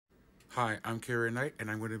Hi, I'm Karen Knight,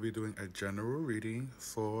 and I'm going to be doing a general reading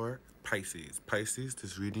for Pisces. Pisces,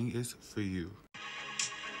 this reading is for you.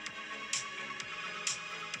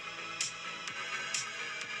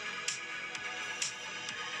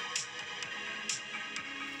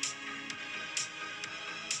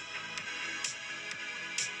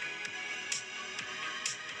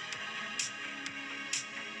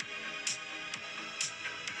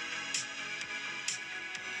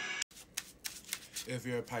 If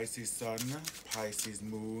you're a Pisces Sun, Pisces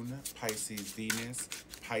Moon, Pisces Venus,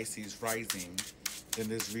 Pisces Rising, then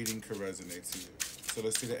this reading could resonate to you. So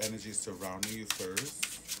let's see the energy surrounding you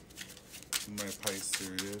first. My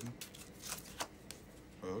Piscean.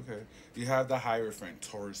 Okay. You have the Hierophant,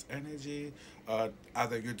 Taurus energy.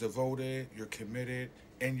 Either you're devoted, you're committed,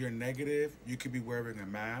 and you're negative. You could be wearing a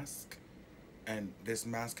mask, and this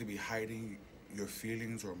mask could be hiding your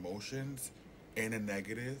feelings or emotions in a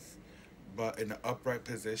negative. But in an upright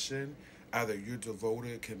position, either you're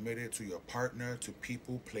devoted, committed to your partner, to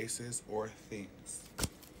people, places, or things.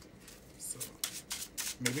 So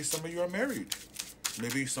maybe some of you are married.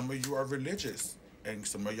 Maybe some of you are religious. And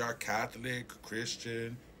some of you are Catholic,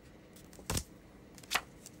 Christian.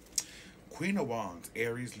 Queen of Wands,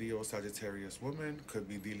 Aries, Leo, Sagittarius woman could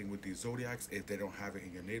be dealing with these zodiacs if they don't have it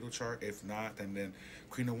in your natal chart. If not, then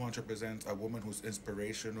Queen of Wands represents a woman who's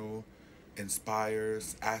inspirational,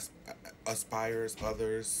 inspires, aspires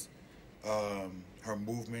others. Her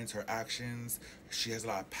movements, her actions. She has a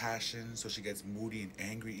lot of passion, so she gets moody and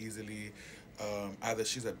angry easily. Either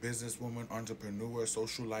she's a businesswoman, entrepreneur,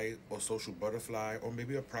 socialite, or social butterfly, or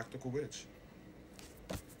maybe a practical witch.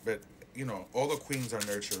 But all the queens are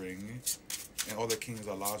nurturing, and all the kings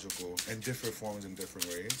are logical in different forms in different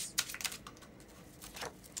ways.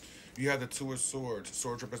 You have the Two of Swords.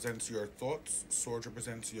 Swords represents your thoughts. Swords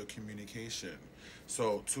represents your communication.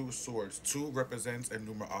 So two swords. Two represents in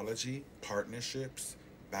numerology partnerships,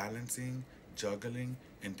 balancing, juggling,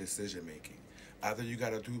 and decision making. Either you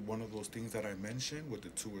got to do one of those things that I mentioned with the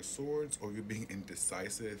Two of Swords, or you're being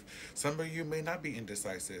indecisive. Some of you may not be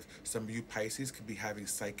indecisive. Some of you Pisces could be having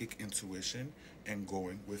psychic intuition and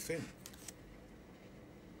going within.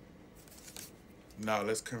 Now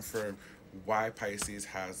let's confirm why Pisces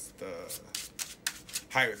has the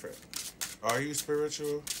Hierophant. Are you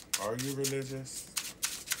spiritual? Are you religious?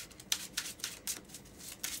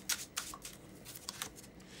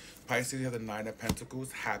 Pisces, you have the Nine of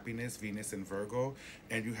Pentacles, happiness, Venus, and Virgo.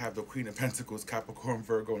 And you have the Queen of Pentacles, Capricorn,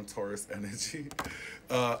 Virgo, and Taurus energy.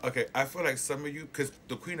 Okay, I feel like some of you, because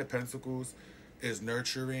the Queen of Pentacles is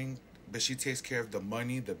nurturing, but she takes care of the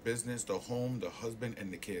money, the business, the home, the husband,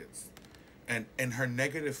 and the kids. And in her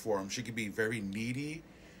negative form, she could be very needy,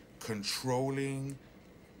 controlling,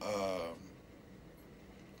 um,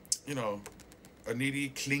 you know, a needy,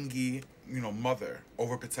 clingy, mother,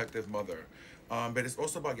 overprotective mother. But it's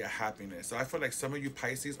also about your happiness. So I feel like some of you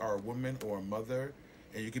Pisces are a woman or a mother,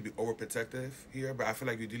 and you could be overprotective here. But I feel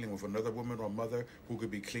like you're dealing with another woman or mother who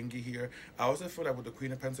could be clingy here. I also feel like with the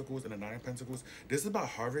Queen of Pentacles and the Nine of Pentacles, this is about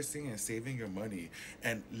harvesting and saving your money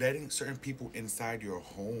and letting certain people inside your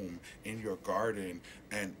home, in your garden,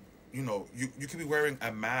 and you could be wearing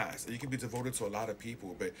a mask. You could be devoted to a lot of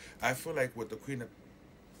people. But I feel like with the Queen of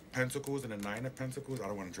Pentacles and the Nine of Pentacles. I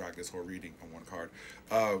don't want to drag this whole reading on one card.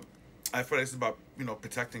 I feel like it's about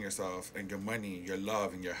protecting yourself and your money, your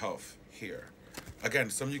love, and your health here. Again,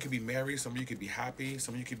 some of you could be married, some of you could be happy,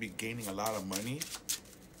 some of you could be gaining a lot of money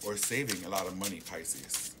or saving a lot of money,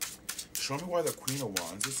 Pisces. Show me why the Queen of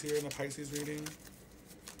Wands is here in the Pisces reading.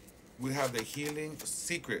 We have the healing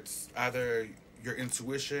secrets, either your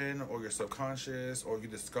intuition or your subconscious, or you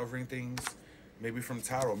discovering things maybe from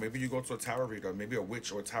tarot. Maybe you go to a tarot reader, maybe a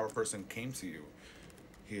witch or a tarot person came to you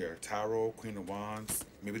here. Tarot, Queen of Wands.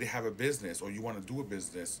 Maybe they have a business, or you want to do a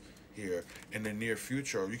business here in the near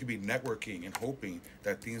future. Or you could be networking and hoping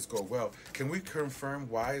that things go well. Can we confirm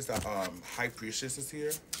why is the High Priestess is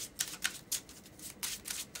here?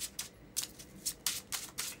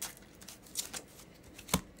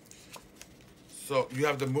 So you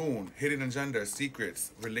have the Moon, hidden agenda,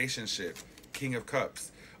 secrets, relationship, King of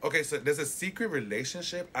Cups. Okay, so there's a secret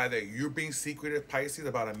relationship. Either you're being secretive, Pisces,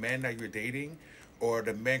 about a man that you're dating, or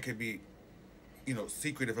the man could be,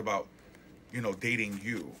 secretive about, dating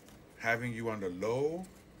you, having you on the low,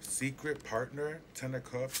 secret partner, Ten of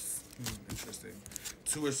Cups. Interesting.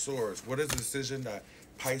 Two of Swords. What is the decision that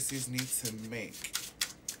Pisces needs to make?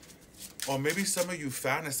 Or maybe some of you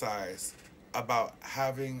fantasize about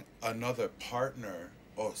having another partner,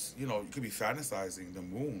 or you could be fantasizing the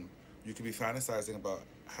moon. You could be fantasizing about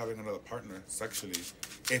having another partner sexually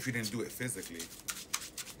if you didn't do it physically.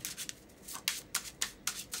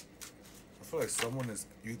 feel like someone is,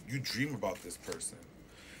 you dream about this person.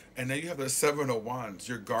 And then you have the Seven of Wands.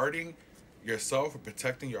 You're guarding yourself or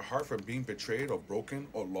protecting your heart from being betrayed or broken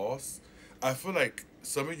or lost. I feel like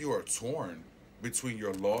some of you are torn between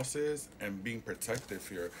your losses and being protective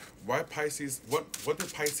here. Why Pisces? What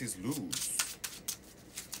did Pisces lose?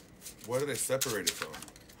 What are they separated from?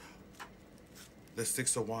 The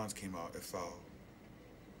Six of Wands came out. It fell.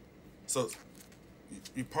 So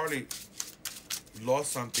you probably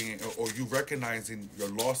lost something, or you recognizing your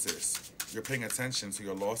losses. You're paying attention to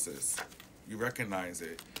your losses. You recognize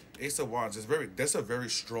it. Ace of Wands is that's a very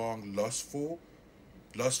strong, lustful.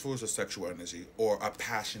 Lustful is a sexual energy or a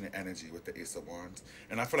passionate energy with the Ace of Wands.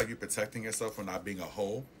 And I feel like you're protecting yourself from not being a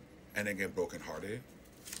hoe and then getting brokenhearted.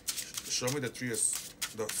 Show me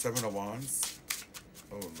the Seven of Wands.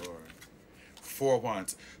 Oh, Lord. Four of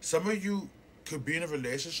Wands. Some of you could be in a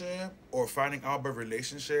relationship or finding out about a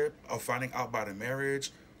relationship or finding out about a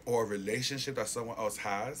marriage or a relationship that someone else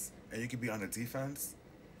has. And you could be on the defense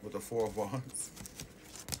with the Four of Wands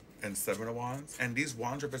and Seven of Wands. And these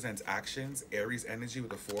wands represents actions. Aries energy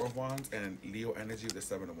with the Four of Wands and Leo energy with the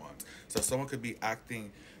Seven of Wands. So someone could be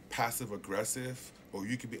acting passive aggressive, or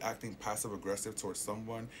you could be acting passive aggressive towards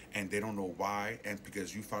someone and they don't know why, and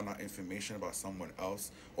because you found out information about someone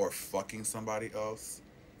else or fucking somebody else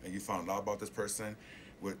and you found out about this person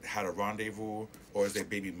had a rendezvous, or is their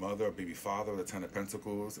baby mother or baby father, the Ten of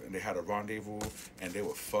Pentacles, and they had a rendezvous and they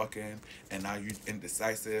were fucking, and now you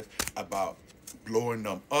indecisive about blowing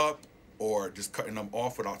them up or just cutting them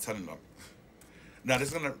off without telling them. Now,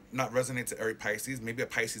 this is going to not resonate to every Pisces. Maybe a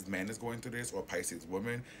Pisces man is going through this, or a Pisces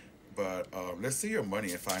woman. But let's see your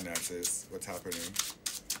money and finances. What's happening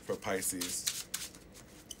for Pisces?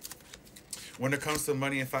 When it comes to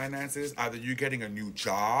money and finances, either you're getting a new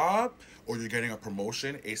job or you're getting a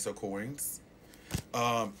promotion. Ace of Coins.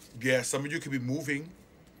 Yeah, some of you could be moving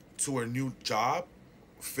to a new job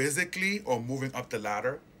physically or moving up the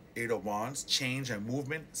ladder. Eight of Wands, change and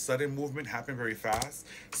movement, sudden movement happen very fast.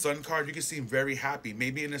 Sun card, you can seem very happy,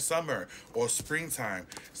 maybe in the summer or springtime.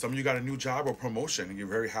 Some of you got a new job or promotion and you're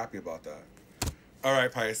very happy about that. All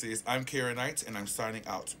right, Pisces, I'm Kira Knight and I'm signing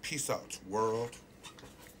out. Peace out, world.